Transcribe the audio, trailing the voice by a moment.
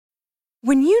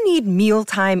When you need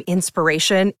mealtime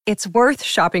inspiration, it's worth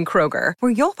shopping Kroger,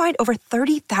 where you'll find over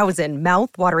 30,000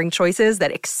 mouth-watering choices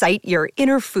that excite your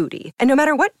inner foodie. And no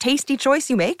matter what tasty choice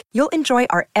you make, you'll enjoy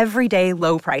our everyday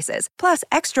low prices, plus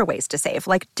extra ways to save,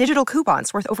 like digital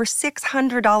coupons worth over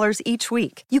 $600 each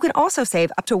week. You can also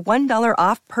save up to $1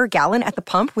 off per gallon at the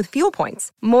pump with fuel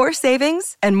points. More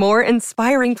savings and more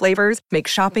inspiring flavors make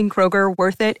shopping Kroger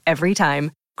worth it every time.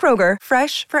 Kroger,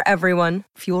 fresh for everyone.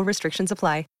 Fuel restrictions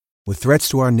apply. With threats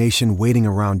to our nation waiting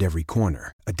around every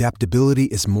corner, adaptability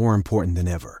is more important than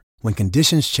ever. When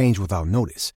conditions change without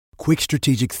notice, quick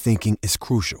strategic thinking is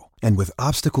crucial. And with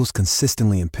obstacles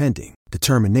consistently impending,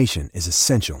 determination is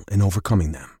essential in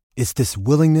overcoming them. It's this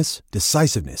willingness,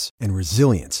 decisiveness, and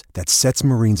resilience that sets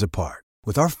Marines apart.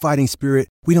 With our fighting spirit,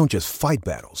 we don't just fight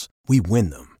battles, we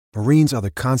win them. Marines are the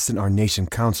constant our nation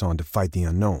counts on to fight the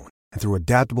unknown. And through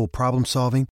adaptable problem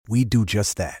solving, we do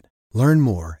just that. Learn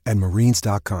more at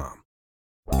marines.com.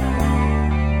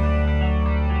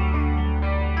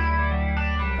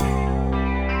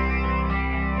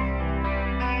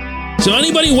 So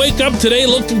anybody wake up today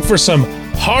looking for some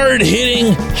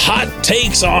hard-hitting, hot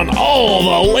takes on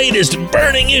all the latest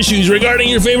burning issues regarding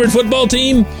your favorite football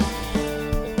team?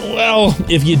 Well,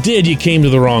 if you did, you came to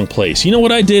the wrong place. You know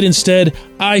what I did instead?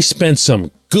 I spent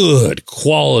some good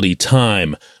quality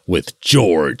time with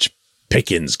George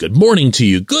Pickens. Good morning to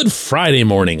you. Good Friday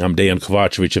morning. I'm Dejan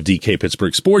Kovacevic of DK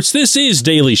Pittsburgh Sports. This is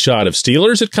Daily Shot of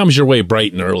Steelers. It comes your way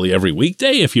bright and early every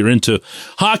weekday. If you're into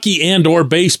hockey and or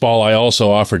baseball, I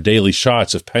also offer daily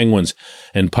shots of Penguins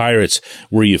and Pirates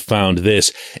where you found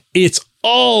this. It's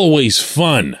always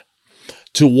fun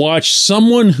to watch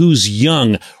someone who's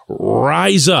young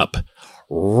rise up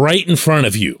right in front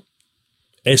of you,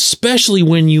 especially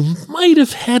when you might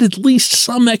have had at least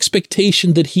some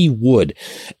expectation that he would.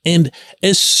 And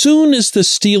as soon as the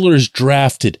Steelers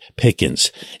drafted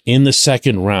Pickens in the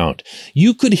second round,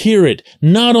 you could hear it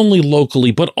not only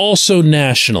locally, but also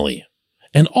nationally.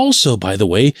 And also, by the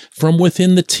way, from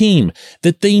within the team,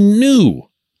 that they knew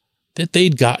that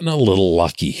they'd gotten a little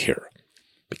lucky here.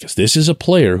 Because this is a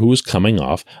player who was coming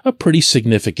off a pretty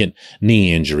significant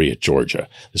knee injury at Georgia.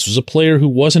 This was a player who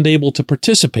wasn't able to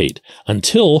participate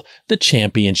until the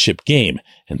championship game.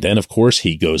 And then, of course,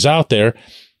 he goes out there,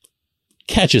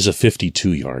 catches a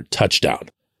 52-yard touchdown.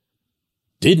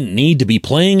 Didn't need to be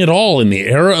playing at all in the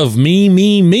era of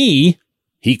me.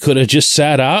 He could have just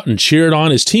sat out and cheered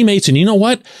on his teammates. And you know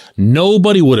what?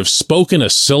 Nobody would have spoken a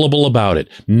syllable about it.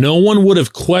 No one would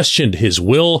have questioned his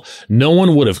will. No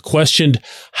one would have questioned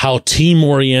how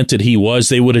team-oriented he was.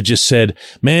 They would have just said,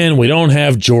 man, we don't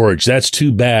have George. That's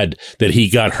too bad that he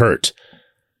got hurt.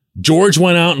 George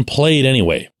went out and played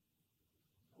anyway.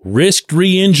 Risked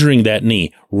re-injuring that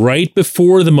knee right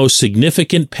before the most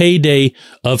significant payday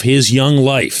of his young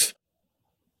life.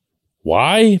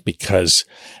 Why? Because,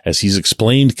 as he's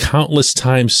explained countless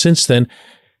times since then,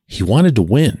 he wanted to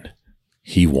win.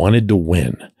 He wanted to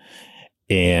win.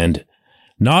 And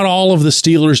not all of the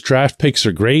Steelers' draft picks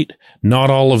are great.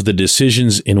 Not all of the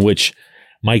decisions in which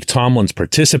Mike Tomlin's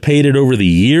participated over the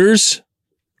years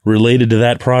related to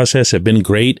that process have been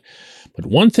great. But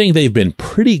one thing they've been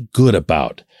pretty good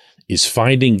about is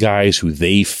finding guys who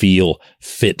they feel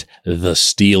fit the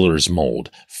Steelers mold,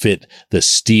 fit the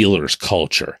Steelers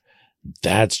culture.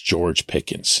 That's George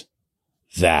Pickens.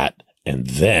 That, and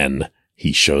then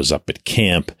he shows up at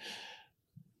camp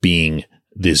being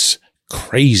this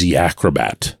crazy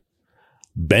acrobat,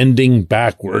 bending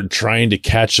backward, trying to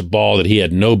catch a ball that he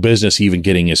had no business even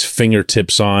getting his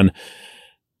fingertips on,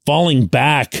 falling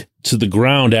back to the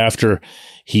ground after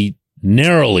he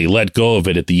narrowly let go of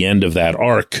it at the end of that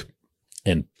arc,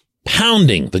 and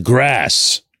pounding the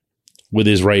grass with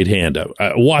his right hand.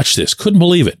 Watch this. Couldn't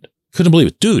believe it.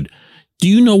 Dude, do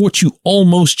you know what you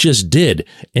almost just did?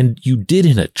 And you did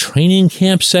in a training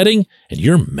camp setting? And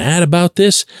you're mad about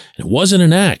this? And it wasn't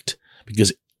an act.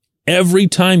 Because every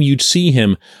time you'd see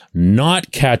him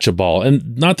not catch a ball,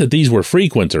 and not that these were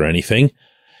frequent or anything,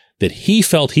 that he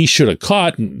felt he should have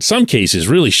caught, in some cases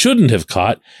really shouldn't have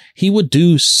caught, he would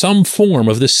do some form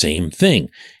of the same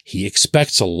thing. He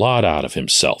expects a lot out of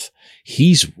himself.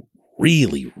 He's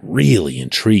really, really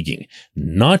intriguing.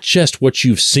 Not just what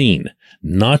you've seen,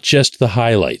 not just the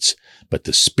highlights, but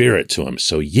the spirit to him.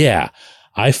 So yeah,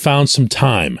 I found some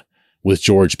time with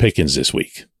George Pickens this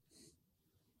week.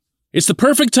 It's the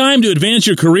perfect time to advance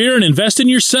your career and invest in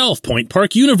yourself. Point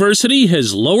Park University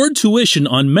has lowered tuition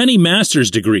on many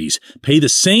master's degrees. Pay the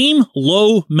same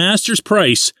low master's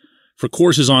price for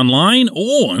courses online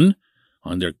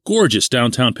on their gorgeous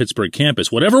downtown Pittsburgh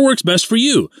campus. Whatever works best for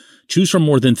you. Choose from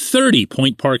more than 30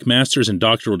 Point Park master's and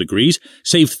doctoral degrees.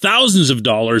 Save thousands of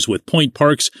dollars with Point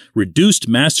Park's reduced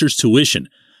master's tuition.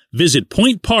 Visit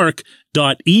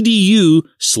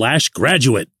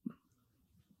pointpark.edu/graduate.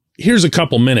 Here's a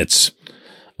couple minutes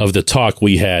of the talk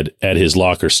we had at his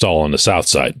locker stall on the south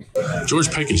side. George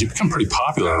Pickens, you've become pretty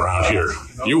popular around here.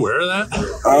 You aware of that?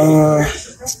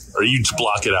 Or you just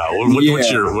block it out?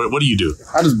 What do you do?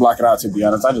 I just block it out, to be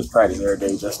honest. I just practice every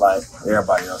day, just like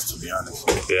everybody else, to be honest.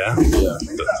 Yeah? Yeah.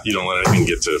 You don't let anything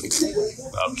get to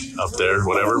up there,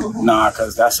 whatever? Nah,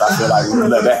 because I feel like when you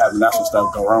let that happen, that's when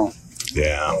stuff go wrong.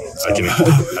 Yeah, I can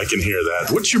hear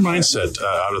that. What's your mindset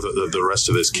out of the rest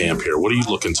of this camp here? What are you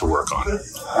looking to work on?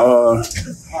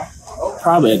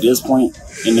 Probably at this point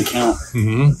in the camp,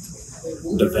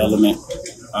 development,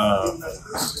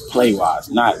 play-wise,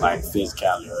 not like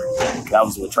physicality or anything. That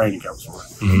was what training camp was for.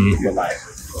 But like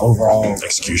overall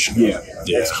execution. Yeah,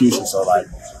 execution. So like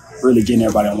really getting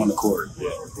everybody on one accord. Yeah.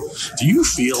 Do you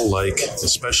feel like,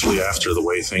 especially after the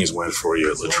way things went for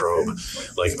you at Latrobe,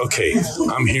 like, okay,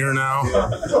 I'm here now.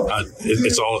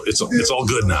 It's all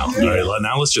good now. All right,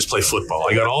 now let's just play football.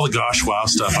 I got all the gosh wow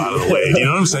stuff out of the way. You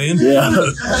know what I'm saying? Yeah.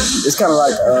 It's kind of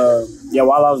like,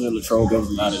 while I was at Latrobe, there was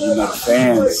a lot of, the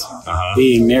fans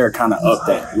being there kind of up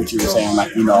that, what you were saying,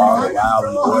 like, all the loud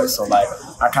and the voice. So, like,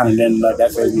 I kind of didn't let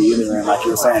that phase me either. And like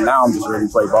you were saying, now I'm just ready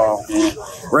to play ball. And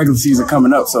regular season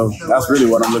coming up, so that's really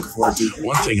what I'm looking forward to.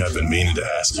 One thing I've been meaning to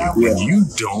ask you, when you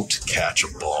don't catch a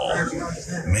ball,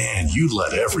 man, you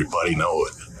let everybody know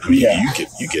it. I mean,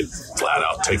 you get flat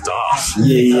out ticked off.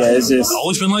 Yeah, it's just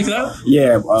always been like that.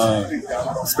 Yeah,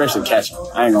 especially catching.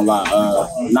 I ain't gonna lie,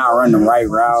 not running the right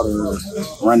route or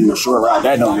running the short route.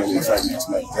 That don't really affect me as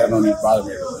much. That don't even bother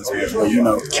me as much.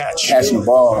 But catching the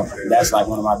ball, that's like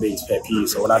one of my biggest pet peeves.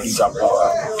 So when I do drop the ball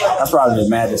out, that's probably the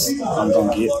maddest I'm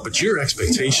gonna get. But your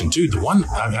expectation, dude, the one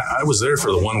I was there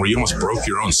for the one where you almost broke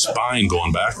your own spine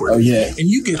going backward. Oh yeah. And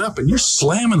you get up and you're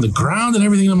slamming the ground and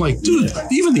everything. I'm like, dude,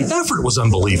 even the effort was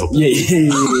unbelievable. Yeah.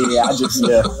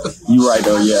 You're right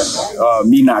though. Yeah,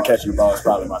 me not catching the ball is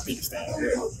probably my biggest thing.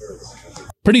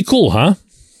 Pretty cool, huh?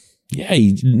 Yeah,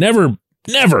 he never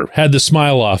had the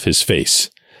smile off his face.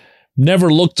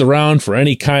 Never looked around for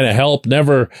any kind of help.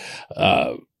 Never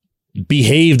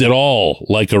behaved at all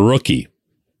like a rookie.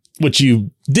 What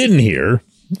you didn't hear,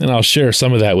 and I'll share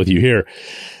some of that with you here,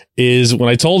 is when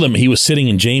I told him he was sitting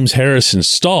in James Harrison's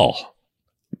stall.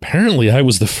 Apparently, I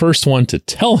was the first one to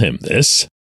tell him this.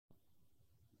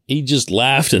 He just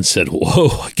laughed and said, "Whoa,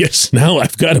 I guess now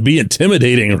I've got to be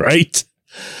intimidating, right?"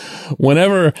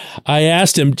 Whenever I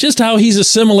asked him just how he's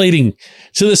assimilating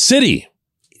to the city,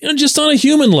 just on a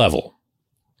human level,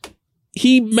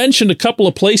 he mentioned a couple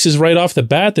of places right off the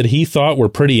bat that he thought were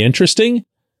pretty interesting,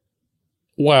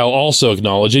 while also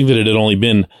acknowledging that it had only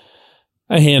been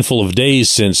a handful of days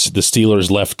since the Steelers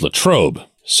left Latrobe.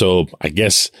 So I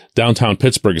guess downtown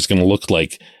Pittsburgh is going to look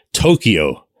like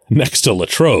Tokyo next to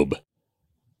Latrobe.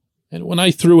 And when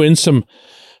I threw in some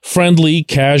friendly,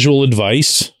 casual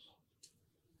advice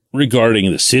regarding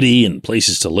the city and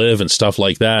places to live and stuff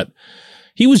like that,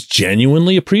 he was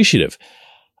genuinely appreciative.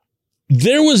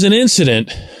 There was an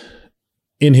incident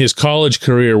in his college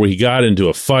career where he got into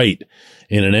a fight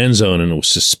in an end zone and was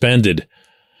suspended.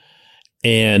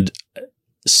 And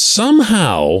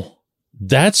somehow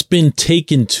that's been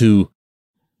taken to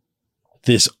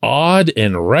this odd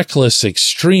and reckless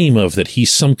extreme of that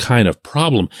he's some kind of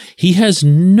problem. He has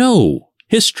no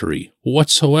history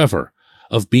whatsoever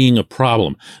of being a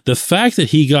problem. The fact that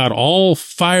he got all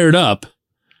fired up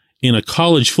in a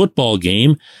college football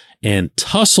game and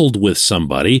tussled with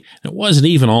somebody, it wasn't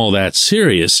even all that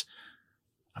serious.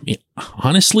 I mean,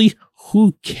 honestly,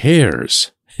 who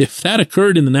cares? If that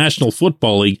occurred in the National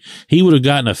Football League, he would have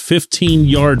gotten a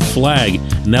 15-yard flag,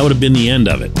 and that would have been the end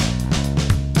of it.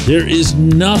 There is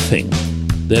nothing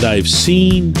that I've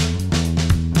seen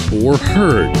or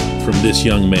heard from this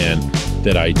young man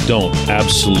that I don't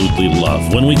absolutely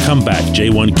love. When we come back,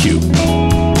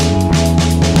 J1Q.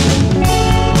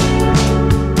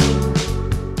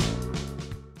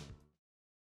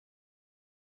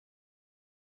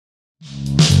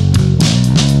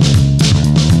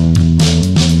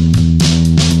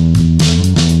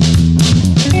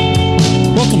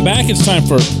 Welcome back. It's time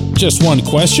for Just One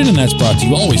Question, and that's brought to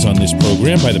you always on this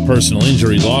program by the personal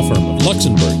injury law firm of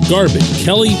Luxembourg, Garbett,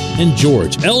 Kelly, and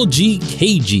George,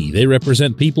 LGKG. They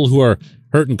represent people who are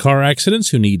hurt in car accidents,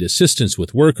 who need assistance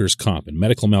with workers' comp and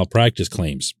medical malpractice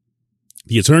claims.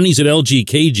 The attorneys at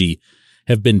LGKG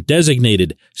have been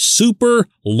designated super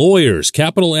lawyers,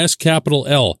 capital S, capital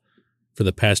L, for for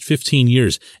the past 15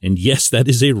 years. And yes, that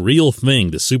is a real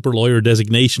thing. The super lawyer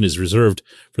designation is reserved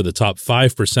for the top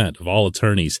 5% of all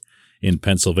attorneys in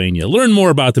Pennsylvania. Learn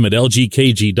more about them at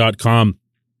lgkg.com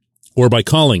or by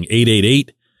calling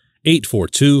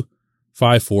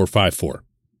 888-842-5454.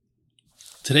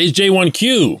 Today's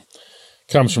J1Q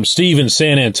comes from Steve in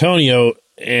San Antonio,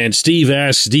 and Steve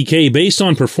asks, DK, based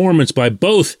on performance by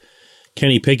both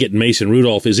Kenny Pickett and Mason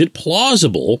Rudolph, is it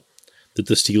plausible that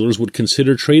the Steelers would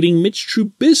consider trading Mitch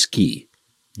Trubisky,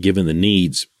 given the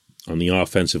needs on the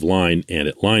offensive line and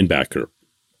at linebacker?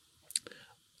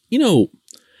 You know,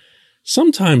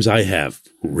 sometimes I have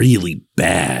really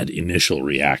bad initial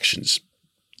reactions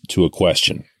to a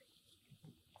question.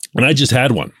 And I just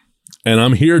had one. And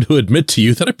I'm here to admit to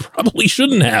you that I probably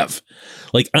shouldn't have.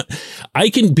 Like, I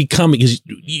can become, because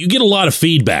you get a lot of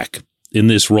feedback in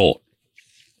this role.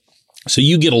 So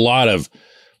you get a lot of,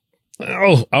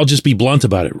 I'll just be blunt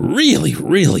about it, really,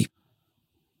 really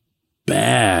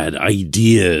bad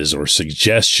ideas or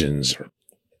suggestions.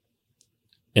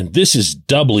 And this is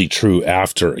doubly true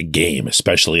after a game,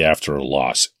 especially after a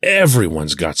loss.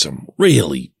 Everyone's got some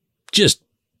really just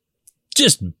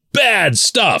bad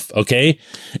stuff, okay?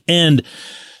 And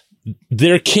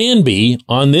there can be,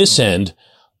 on this end,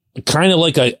 kind of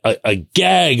like a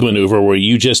gag maneuver where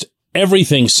you just,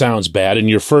 everything sounds bad and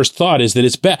your first thought is that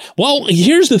it's bad. Well,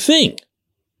 here's the thing.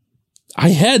 I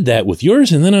had that with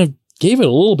yours and then I gave it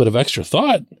a little bit of extra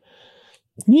thought.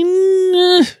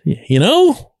 You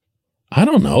know, I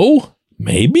don't know.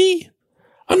 Maybe.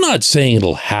 I'm not saying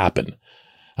it'll happen.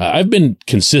 I've been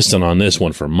consistent on this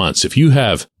one for months. If you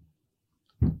have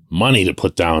money to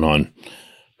put down on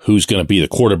who's going to be the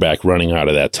quarterback running out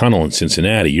of that tunnel in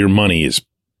Cincinnati, your money is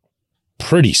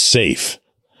pretty safe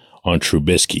on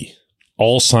Trubisky.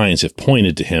 All signs have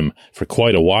pointed to him for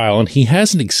quite a while, and he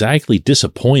hasn't exactly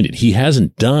disappointed. He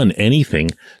hasn't done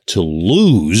anything to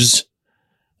lose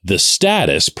the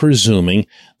status, presuming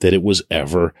that it was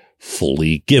ever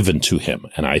fully given to him,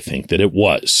 and I think that it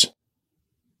was.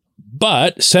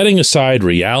 But setting aside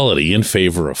reality in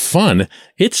favor of fun,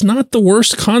 it's not the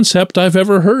worst concept I've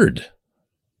ever heard.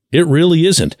 It really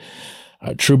isn't.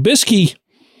 Trubisky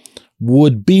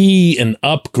would be an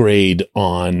upgrade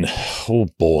on, oh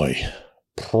boy,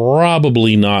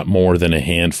 probably not more than a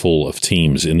handful of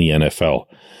teams in the NFL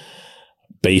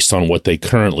based on what they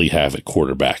currently have at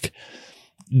quarterback.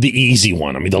 The easy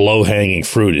one, I mean, the low-hanging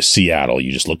fruit is Seattle.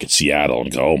 You just look at Seattle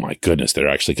and go, oh my goodness, they're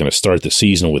actually going to start the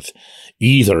season with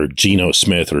either Geno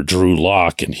Smith or Drew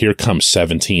Lock, and here comes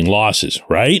 17 losses,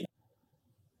 right?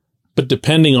 But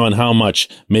depending on how much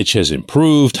Mitch has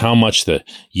improved, how much the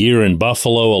year in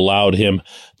Buffalo allowed him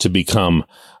to become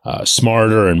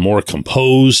smarter and more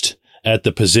composed at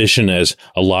the position, as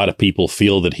a lot of people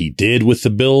feel that he did with the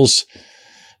Bills,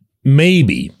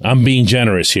 maybe, I'm being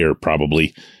generous here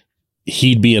probably,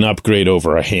 he'd be an upgrade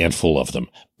over a handful of them.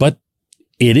 But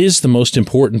it is the most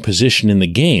important position in the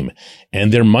game,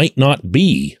 and there might not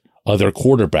be other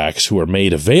quarterbacks who are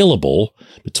made available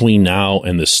between now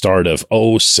and the start of,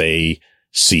 say,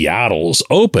 Seattle's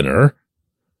opener,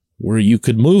 where you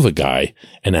could move a guy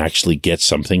and actually get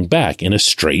something back in a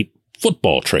straight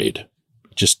football trade.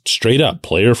 Just straight up,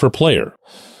 player for player.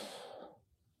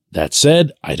 That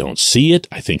said, I don't see it.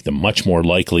 I think the much more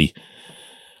likely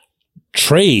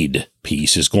trade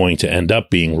piece is going to end up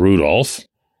being Rudolph,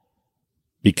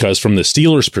 because from the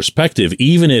Steelers' perspective,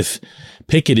 even if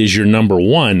Pickett is your number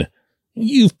one,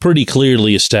 you've pretty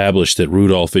clearly established that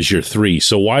Rudolph is your 3.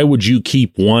 So why would you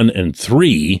keep 1 and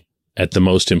 3 at the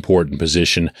most important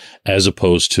position as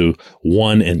opposed to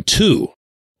 1 and 2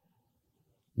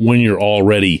 when you're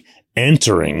already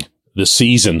entering the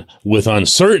season with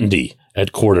uncertainty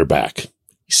at quarterback?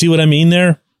 You see what I mean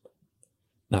there?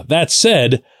 Now, that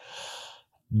said,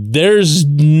 there's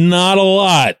not a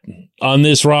lot on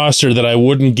this roster that I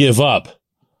wouldn't give up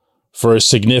for a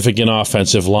significant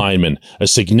offensive lineman, a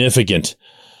significant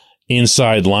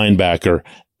inside linebacker,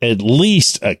 at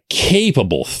least a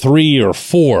capable 3 or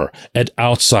 4 at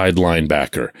outside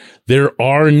linebacker. There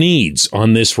are needs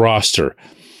on this roster.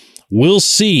 We'll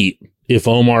see if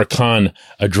Omar Khan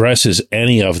addresses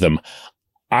any of them.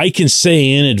 I can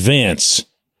say in advance,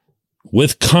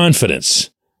 with confidence,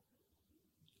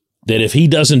 that if he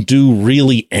doesn't do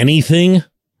really anything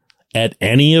at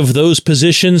any of those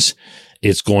positions,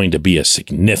 it's going to be a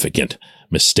significant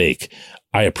mistake.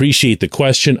 I appreciate the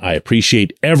question. I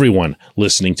appreciate everyone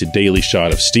listening to Daily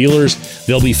Shot of Steelers.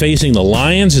 They'll be facing the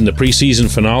Lions in the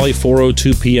preseason finale,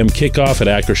 4:02 p.m. kickoff at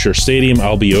Acrisure Stadium.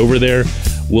 I'll be over there.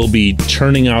 We'll be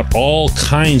churning out all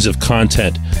kinds of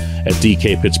content at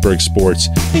DK Pittsburgh Sports,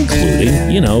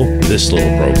 including, this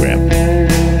little program.